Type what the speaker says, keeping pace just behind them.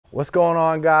What's going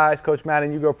on, guys? Coach Matt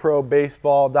and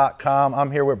YouGoProBaseball.com.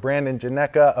 I'm here with Brandon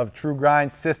Janecka of True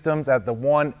Grind Systems at the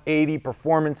 180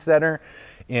 Performance Center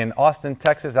in Austin,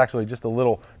 Texas, actually just a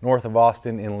little north of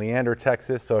Austin in Leander,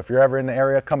 Texas. So if you're ever in the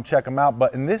area, come check them out.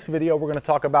 But in this video, we're going to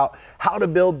talk about how to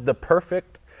build the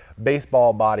perfect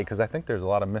baseball body, because I think there's a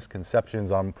lot of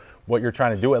misconceptions on what you're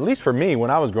trying to do. At least for me, when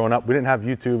I was growing up, we didn't have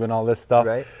YouTube and all this stuff.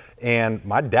 Right. And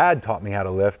my dad taught me how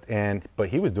to lift, but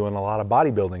he was doing a lot of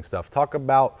bodybuilding stuff. Talk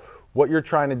about what you're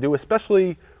trying to do,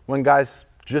 especially when guys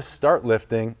just start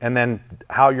lifting, and then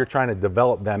how you're trying to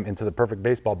develop them into the perfect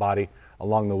baseball body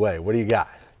along the way. What do you got?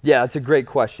 Yeah, it's a great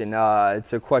question.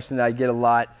 It's a question that I get a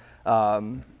lot.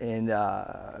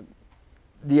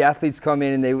 The athletes come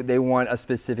in and they want a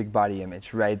specific body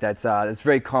image, right? That's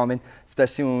very common,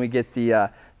 especially when we get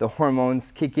the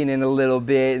hormones kicking in a little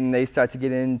bit and they start to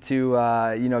get into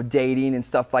dating and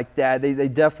stuff like that. They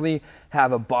definitely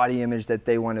have a body image that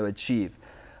they want to achieve.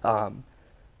 I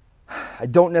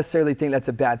don't necessarily think that's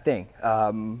a bad thing.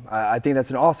 I think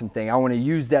that's an awesome thing. I want to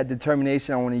use that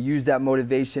determination. I want to use that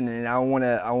motivation, and I want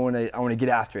to get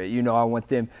after it. I want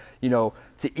them, to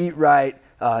eat right,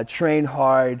 train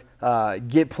hard,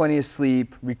 get plenty of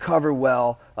sleep, recover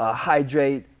well,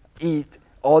 hydrate, eat,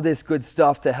 all this good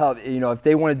stuff to help. If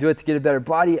they want to do it to get a better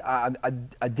body, I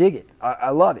dig it. I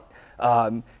love it.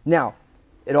 Now,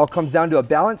 it all comes down to a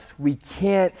balance. We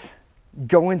can't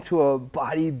go into a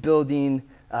bodybuilding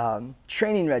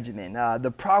training regimen.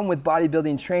 The problem with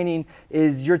bodybuilding training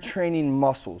is you're training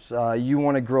muscles. You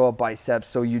want to grow a bicep,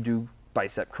 so you do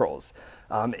bicep curls.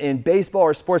 In baseball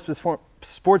or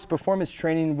sports performance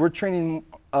training, we're training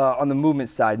on the movement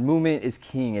side. Movement is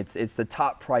king. It's the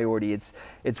top priority.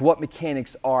 It's what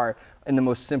mechanics are in the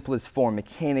most simplest form.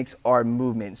 Mechanics are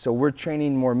movement. So we're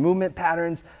training more movement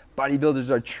patterns. Bodybuilders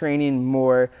are training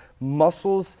more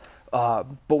muscles.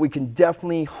 But we can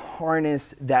definitely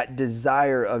harness that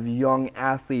desire of young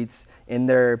athletes in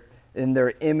their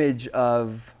image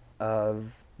of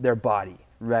their body,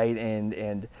 right?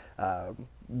 And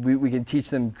we can teach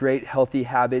them great healthy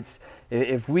habits.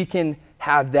 If we can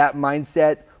have that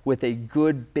mindset with a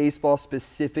good baseball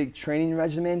specific training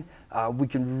regimen, we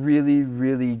can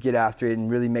really get after it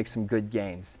and really make some good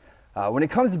gains. When it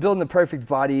comes to building the perfect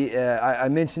body, I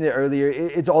mentioned it earlier,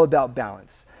 it's all about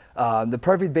balance. The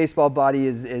perfect baseball body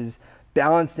is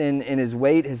balanced in his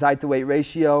weight, his height to weight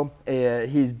ratio.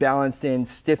 He's balanced in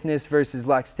stiffness versus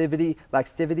laxivity.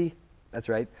 That's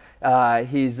right.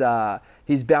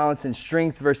 He's balanced in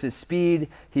strength versus speed.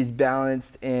 He's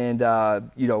balanced in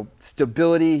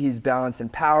stability. He's balanced in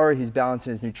power. He's balanced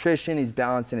in his nutrition. He's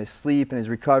balanced in his sleep and his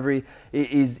recovery.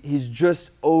 He's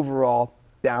just overall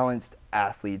balanced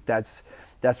athlete. That's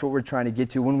what we're trying to get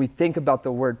to. When we think about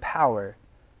the word power,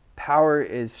 power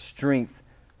is strength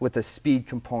with a speed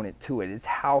component to it. It's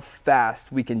how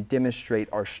fast we can demonstrate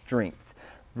our strength,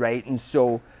 right? And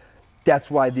so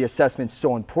that's why the assessment's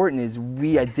so important, is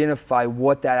we identify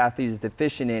what that athlete is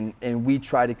deficient in, and we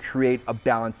try to create a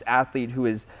balanced athlete who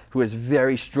is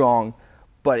very strong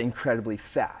but incredibly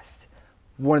fast.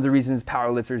 One of the reasons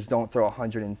powerlifters don't throw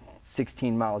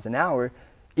 116 miles an hour,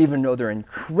 even though they're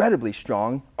incredibly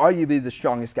strong, arguably the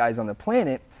strongest guys on the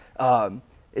planet,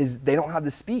 is they don't have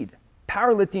the speed.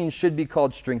 Powerlifting should be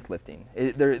called strength lifting.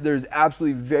 There's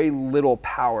absolutely very little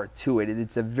power to it.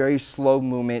 It's a very slow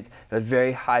movement, a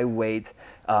very high weight,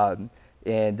 and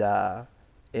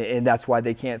that's why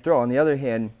they can't throw. On the other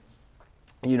hand,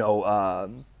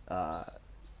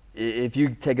 if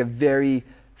you take a very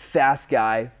fast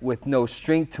guy with no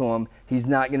strength to him, he's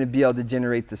not going to be able to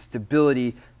generate the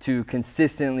stability to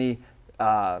consistently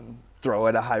throw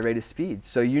at a high rate of speed.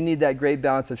 So you need that great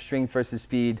balance of strength versus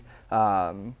speed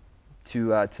to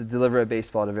deliver a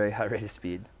baseball at a very high rate of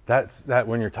speed. That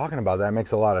when you're talking about that,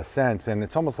 makes a lot of sense. And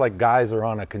it's almost like guys are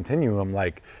on a continuum.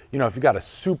 Like, if you got a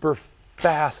super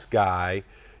fast guy,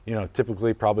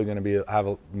 typically probably going to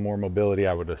have more mobility,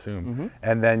 I would assume. Mm-hmm.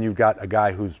 And then you've got a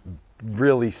guy who's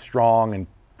really strong and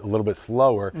a little bit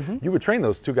slower. Mm-hmm. You would train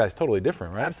those two guys totally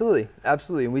different, right?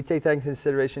 Absolutely. And we take that in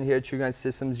consideration here at True Grind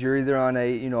Systems. You're either on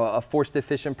a force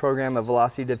deficient program, a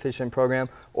velocity deficient program,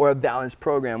 or a balanced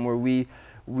program where we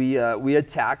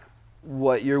attack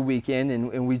what you're weak in,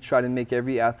 and we try to make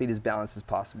every athlete as balanced as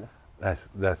possible. That's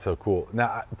so cool.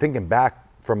 Now, thinking back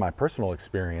from my personal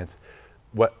experience,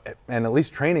 at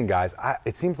least training guys,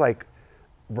 it seems like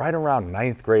right around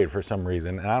 9th grade for some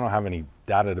reason, and I don't have any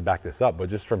data to back this up, but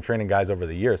just from training guys over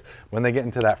the years, when they get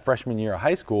into that freshman year of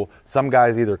high school, some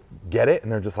guys either get it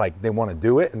and they're just like, they want to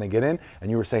do it and they get in, and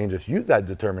you were saying just use that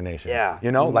determination. Yeah.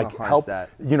 You know, like help,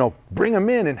 you know, bring them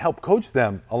in and help coach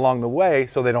them along the way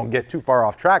so they don't get too far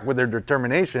off track with their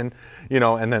determination, you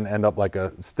know, and then end up like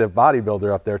a stiff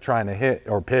bodybuilder up there trying to hit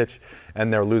or pitch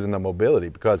and they're losing the mobility,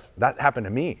 because that happened to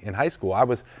me in high school.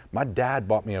 My dad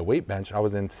bought me a weight bench. I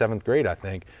was in 7th grade, I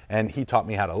think, and he taught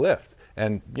me how to lift.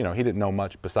 And, you know, he didn't know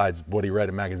much besides what he read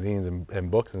in magazines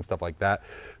and books and stuff like that.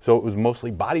 So it was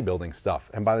mostly bodybuilding stuff.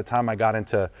 And by the time I got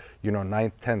into, you know,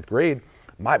 9th, 10th grade,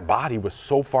 my body was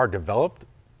so far developed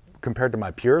compared to my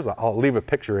peers. I'll leave a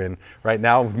picture in right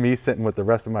now of me sitting with the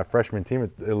rest of my freshman team.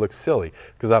 It looks silly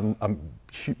because I'm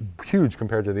huge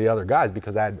compared to the other guys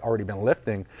because I had already been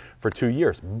lifting for 2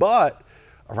 years. But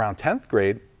around 10th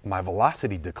grade, my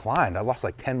velocity declined. I lost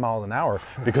like 10 miles an hour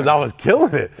because I was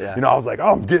killing it. Yeah. You know, I was like,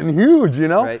 oh, I'm getting huge, you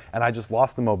know? Right. And I just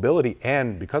lost the mobility,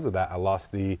 and because of that, I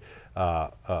lost the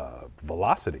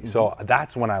velocity. Mm-hmm. So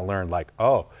that's when I learned, like,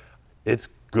 oh, it's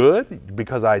good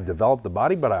because I developed the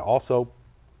body, but I also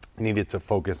needed to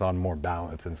focus on more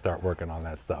balance and start working on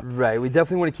that stuff. Right, we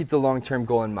definitely want to keep the long-term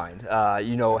goal in mind.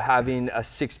 You know, having a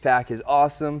six-pack is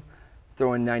awesome.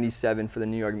 Throwing 97 for the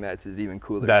New York Mets is even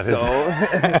cooler.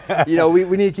 So, you know, we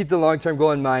need to keep the long-term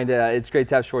goal in mind. It's great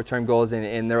to have short-term goals,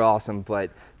 and they're awesome, but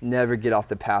never get off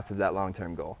the path of that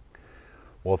long-term goal.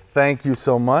 Well, thank you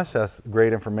so much. That's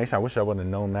great information. I wish I would have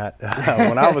known that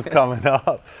when I was coming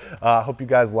up. I hope you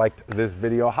guys liked this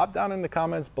video. Hop down in the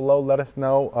comments below. Let us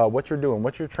know what you're doing,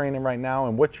 what you're training right now,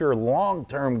 and what your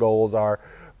long-term goals are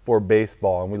for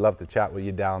baseball. And we'd love to chat with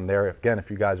you down there. Again,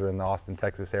 if you guys are in the Austin,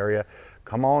 Texas area,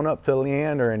 come on up to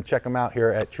Leander and check them out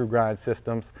here at True Grind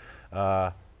Systems.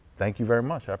 Thank you very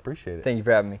much. I appreciate it. Thank you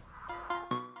for having me.